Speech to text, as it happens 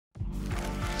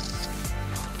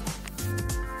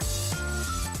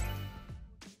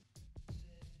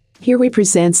Here we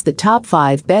presents the top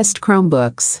 5 best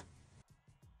Chromebooks.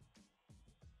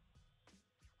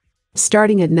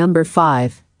 Starting at number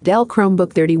 5, Dell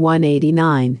Chromebook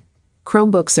 3189.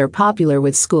 Chromebooks are popular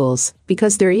with schools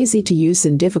because they're easy to use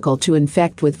and difficult to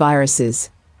infect with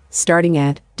viruses. Starting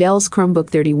at, Dell's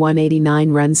Chromebook 3189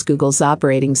 runs Google's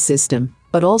operating system,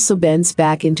 but also bends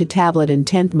back into tablet and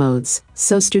tent modes,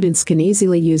 so students can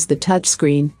easily use the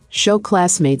touchscreen, show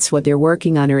classmates what they're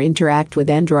working on, or interact with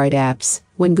Android apps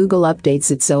when Google updates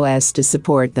its OS to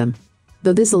support them.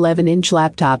 Though this 11-inch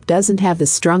laptop doesn't have the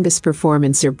strongest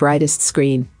performance or brightest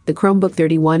screen, the Chromebook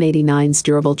 3189's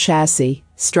durable chassis,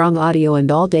 strong audio and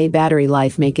all-day battery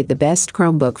life make it the best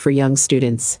Chromebook for young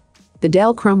students. The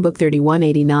Dell Chromebook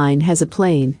 3189 has a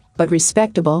plain, but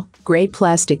respectable, gray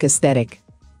plastic aesthetic.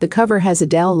 The cover has a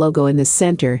Dell logo in the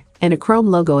center and a Chrome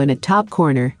logo in a top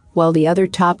corner, while the other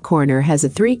top corner has a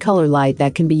 3-color light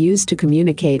that can be used to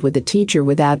communicate with the teacher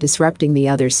without disrupting the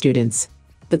other students.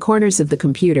 The corners of the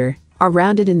computer are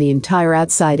rounded and the entire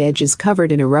outside edge is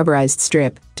covered in a rubberized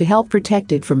strip to help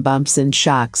protect it from bumps and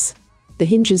shocks. The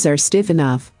hinges are stiff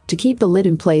enough to keep the lid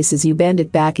in place as you bend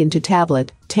it back into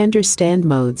tablet, tent or stand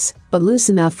modes, but loose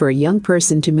enough for a young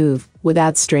person to move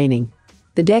without straining.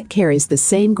 The deck carries the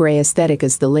same gray aesthetic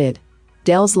as the lid.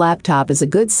 Dell's laptop is a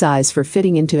good size for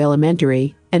fitting into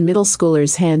elementary and middle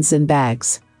schoolers' hands and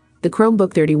bags. The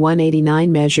Chromebook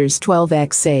 3189 measures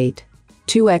 12x8,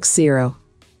 2x0,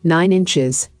 9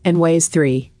 inches, and weighs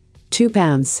 3.2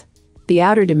 pounds. The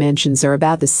outer dimensions are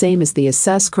about the same as the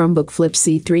Asus Chromebook Flip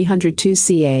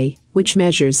C302CA, which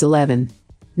measures 11,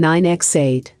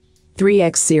 9x8,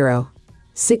 3x0,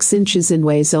 6 inches and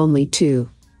weighs only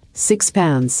 2.6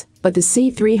 pounds. But the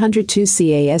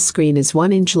C302CA's screen is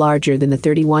 1 inch larger than the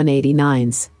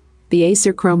 3189's. The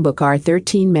Acer Chromebook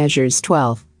R13 measures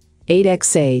 12,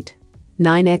 8x8,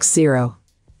 9x0,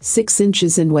 6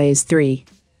 inches and weighs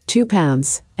 3.2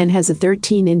 pounds, and has a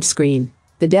 13-inch screen.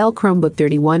 The Dell Chromebook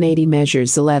 3180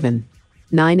 measures 11,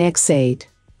 9x8,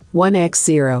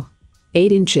 1x0,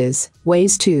 8 inches,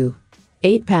 weighs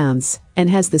 2.8 pounds, and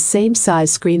has the same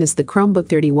size screen as the Chromebook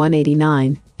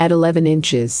 3189 at 11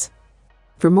 inches.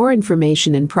 For more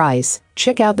information and price,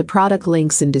 check out the product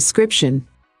links in description.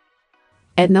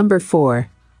 At number 4,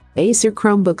 Acer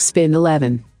Chromebook Spin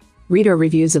 11. Read our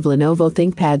reviews of Lenovo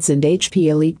ThinkPads and HP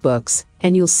EliteBooks,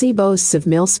 and you'll see boasts of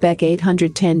mil-spec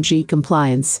 810G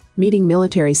compliance, meeting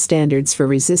military standards for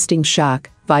resisting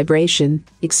shock, vibration,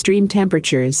 extreme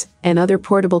temperatures, and other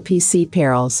portable PC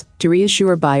perils, to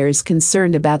reassure buyers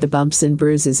concerned about the bumps and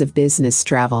bruises of business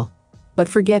travel. But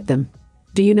forget them.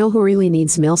 Do you know who really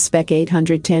needs mil-spec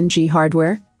 810G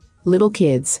hardware? Little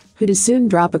kids, who'd as soon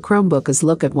drop a Chromebook as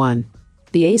look at one.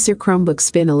 The Acer Chromebook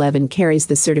Spin 11 carries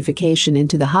the certification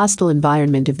into the hostile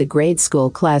environment of the grade school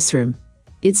classroom.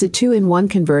 It's a 2-in-1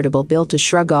 convertible built to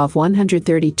shrug off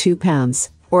 132 pounds,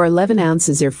 or 11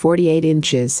 ounces or 48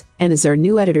 inches, and is our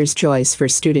new editor's choice for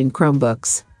student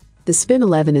Chromebooks. The Spin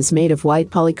 11 is made of white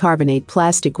polycarbonate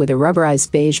plastic with a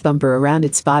rubberized beige bumper around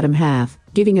its bottom half,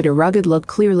 giving it a rugged look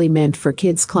clearly meant for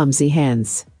kids' clumsy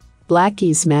hands. Black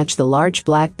keys match the large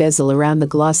black bezel around the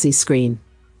glossy screen.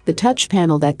 The touch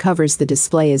panel that covers the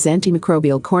display is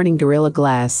antimicrobial Corning Gorilla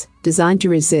Glass, designed to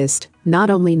resist not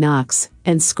only knocks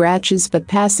and scratches but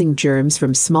passing germs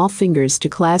from small fingers to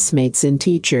classmates and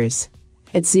teachers.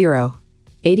 At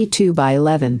 0.82 by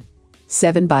 11,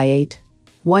 7 by 8,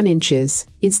 1 inches,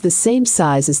 it's the same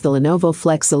size as the Lenovo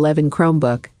Flex 11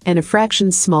 Chromebook, and a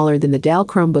fraction smaller than the Dell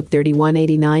Chromebook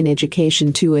 3189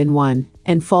 Education 2-in-1,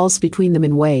 and falls between them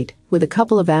in weight, with a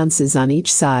couple of ounces on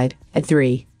each side, at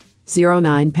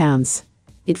 3.09 pounds.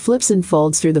 It flips and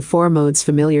folds through the 4 modes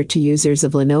familiar to users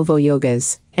of Lenovo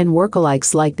Yogas, and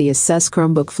workalikes like the Asus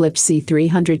Chromebook Flip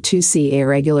C302CA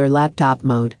regular laptop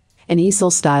mode, an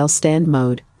easel-style stand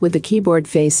mode, with the keyboard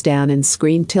face down and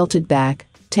screen tilted back,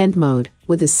 tent mode,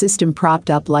 with the system propped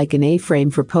up like an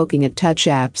A-frame for poking at touch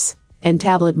apps, and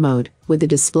tablet mode, with the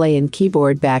display and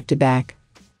keyboard back-to-back.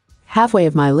 Halfway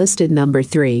of my listed number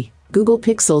 3, Google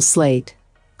Pixel Slate.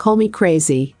 Call me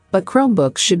crazy, but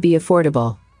Chromebooks should be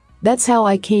affordable. That's how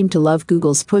I came to love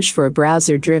Google's push for a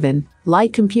browser-driven,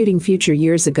 light computing future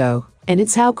years ago, and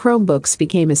it's how Chromebooks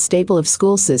became a staple of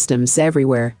school systems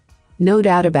everywhere. No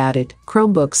doubt about it,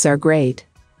 Chromebooks are great.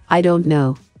 I don't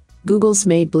know. Google's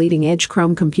made bleeding-edge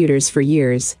Chrome computers for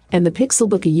years, and the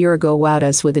Pixelbook a year ago wowed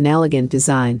us with an elegant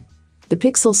design. The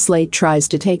Pixel Slate tries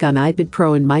to take on iPad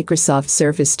Pro and Microsoft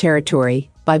Surface territory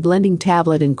by blending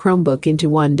tablet and Chromebook into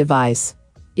one device.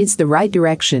 It's the right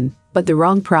direction, but the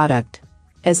wrong product.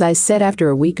 As I said after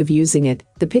a week of using it,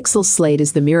 the Pixel Slate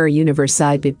is the Mirror Universe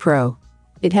iPad Pro.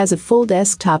 It has a full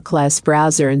desktop-class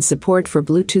browser and support for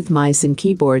Bluetooth mice and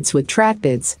keyboards with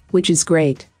trackpads, which is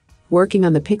great. Working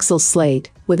on the Pixel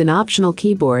Slate, with an optional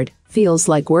keyboard, feels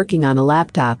like working on a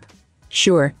laptop.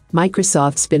 Sure,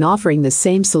 Microsoft's been offering the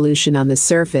same solution on the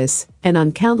Surface, and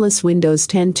on countless Windows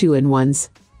 10 2-in-1s.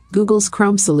 Google's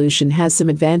Chrome solution has some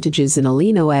advantages in a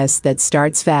lean OS that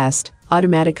starts fast,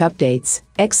 automatic updates,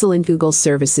 excellent Google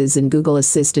services and Google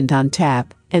Assistant on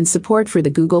tap, and support for the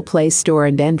Google Play Store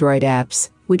and Android apps,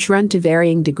 which run to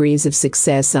varying degrees of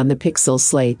success on the Pixel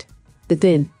Slate. The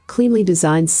thin, cleanly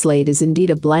designed slate is indeed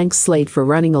a blank slate for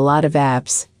running a lot of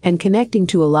apps and connecting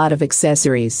to a lot of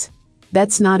accessories.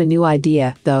 That's not a new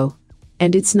idea, though.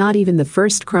 And it's not even the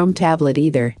first Chrome tablet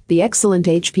either. The excellent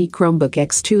HP Chromebook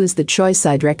X2 is the choice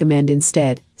I'd recommend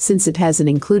instead, since it has an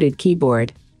included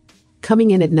keyboard.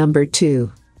 Coming in at number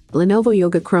 2. Lenovo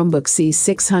Yoga Chromebook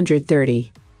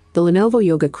C630. The Lenovo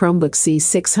Yoga Chromebook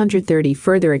C630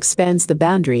 further expands the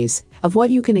boundaries of what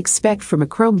you can expect from a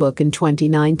Chromebook in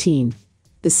 2019.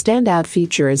 The standout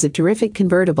feature is a terrific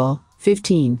convertible,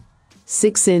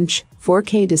 15.6-inch,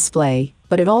 4K display,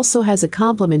 but it also has a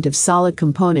complement of solid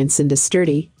components and a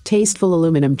sturdy, tasteful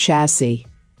aluminum chassis.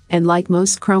 And like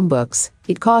most Chromebooks,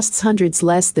 it costs hundreds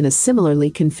less than a similarly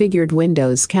configured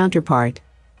Windows counterpart.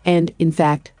 And, in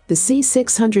fact, the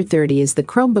C630 is the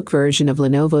Chromebook version of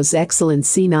Lenovo's excellent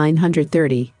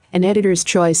C930, an editor's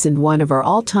choice and one of our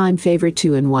all-time favorite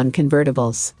 2-in-1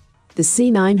 convertibles. The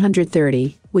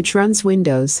C930, which runs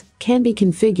Windows, can be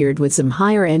configured with some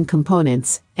higher-end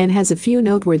components and has a few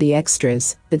noteworthy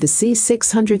extras that the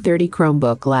C630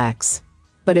 Chromebook lacks.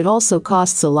 But it also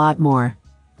costs a lot more.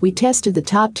 We tested the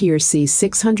top-tier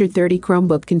C630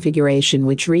 Chromebook configuration,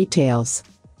 which retails.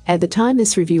 At the time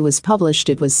this review was published,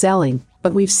 it was selling,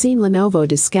 but we've seen Lenovo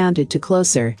discount it to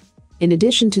closer. In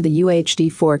addition to the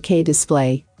UHD 4K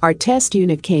display, our test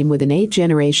unit came with an 8th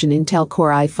generation Intel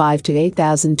Core i5 to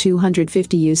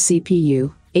 8250U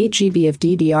CPU, 8GB of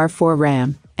DDR4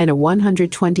 RAM, and a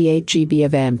 128GB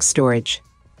of AMP storage.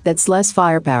 That's less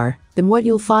firepower than what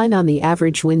you'll find on the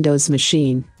average Windows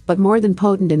machine, but more than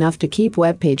potent enough to keep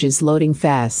web pages loading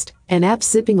fast and apps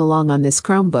zipping along on this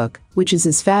Chromebook, which is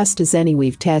as fast as any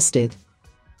we've tested.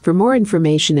 For more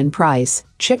information and price,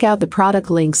 check out the product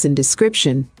links in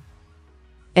description.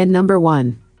 And number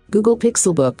 1. Google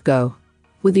Pixelbook Go.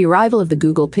 With the arrival of the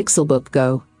Google Pixelbook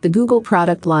Go, the Google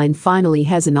product line finally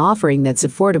has an offering that's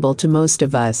affordable to most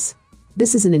of us.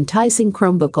 This is an enticing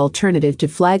Chromebook alternative to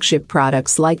flagship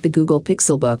products like the Google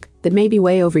Pixelbook that may be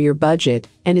way over your budget,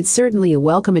 and it's certainly a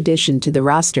welcome addition to the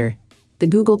roster. The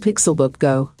Google Pixelbook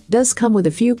Go does come with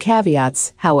a few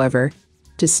caveats, however.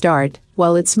 To start,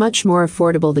 while it's much more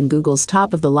affordable than Google's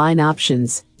top-of-the-line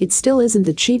options, it still isn't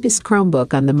the cheapest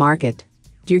Chromebook on the market.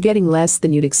 You're getting less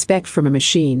than you'd expect from a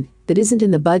machine that isn't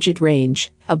in the budget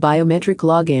range. A biometric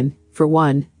login, for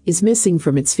one, is missing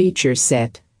from its feature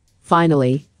set.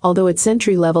 Finally, although its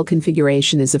entry-level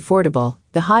configuration is affordable,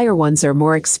 the higher ones are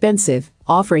more expensive,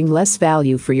 offering less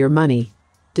value for your money.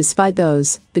 Despite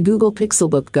those, the Google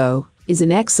Pixelbook Go is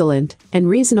an excellent and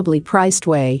reasonably priced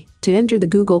way to enter the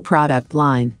Google product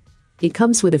line. It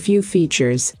comes with a few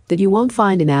features that you won't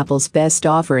find in Apple's best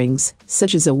offerings,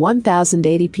 such as a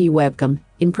 1080p webcam,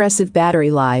 impressive battery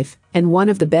life, and one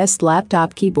of the best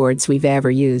laptop keyboards we've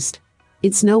ever used.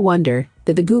 It's no wonder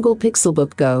that the Google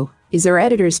Pixelbook Go is our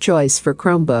editor's choice for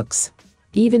Chromebooks.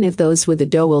 Even if those with a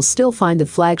Go will still find the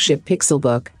flagship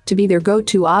Pixelbook to be their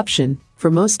go-to option, for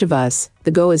most of us,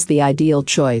 the Go is the ideal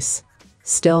choice.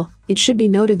 Still, it should be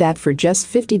noted that for just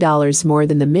 $50 more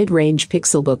than the mid-range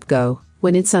Pixelbook Go,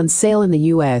 when it's on sale in the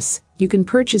US, you can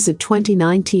purchase a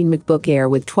 2019 MacBook Air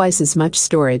with twice as much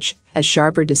storage, a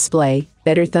sharper display,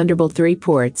 better Thunderbolt 3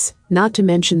 ports, not to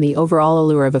mention the overall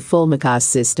allure of a full macOS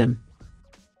system.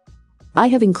 I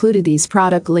have included these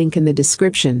product link in the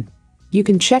description. You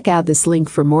can check out this link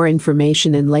for more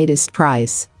information and latest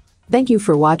price. Thank you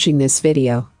for watching this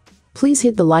video. Please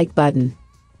hit the like button,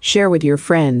 share with your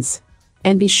friends,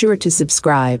 and be sure to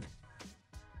subscribe.